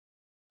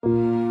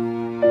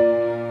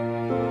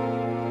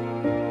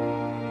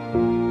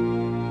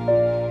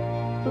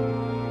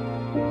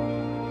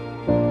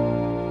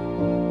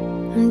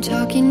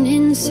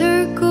in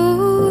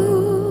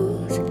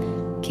circles,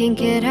 can't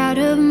get out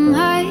of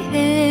my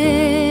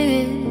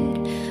head.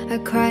 I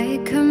cry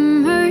at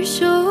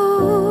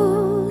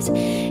commercials,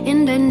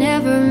 and I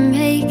never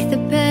make the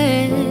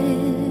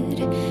bed.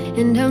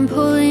 And I'm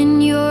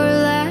pulling your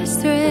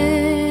last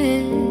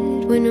thread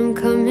when I'm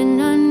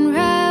coming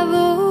unraveled.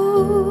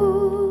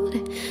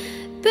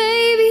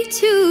 Baby,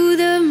 to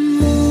the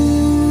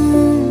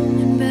moon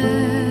and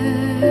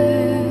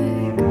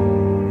back.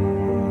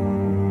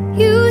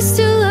 You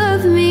still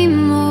love me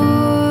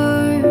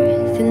more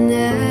than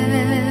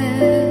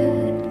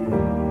that.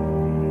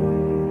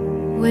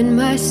 When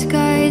my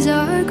skies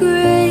are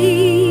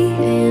gray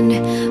and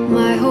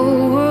my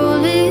whole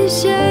world is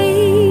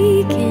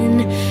shaking,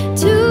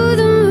 to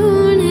the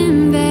moon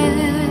and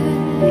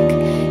back.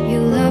 You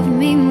love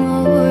me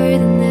more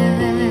than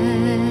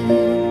that.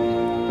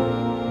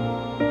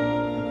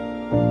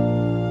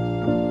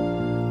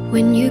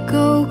 When you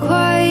go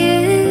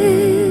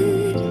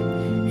quiet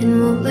and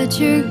won't let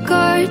your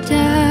guard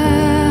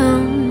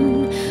down,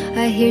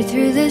 I hear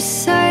through the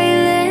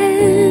silence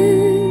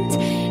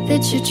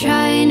that you're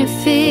trying to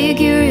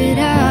figure it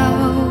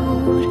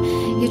out.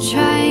 You're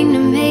trying to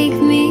make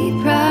me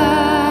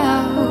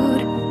proud.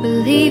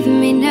 Believe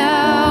me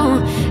now,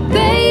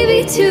 baby,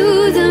 to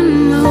the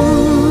moon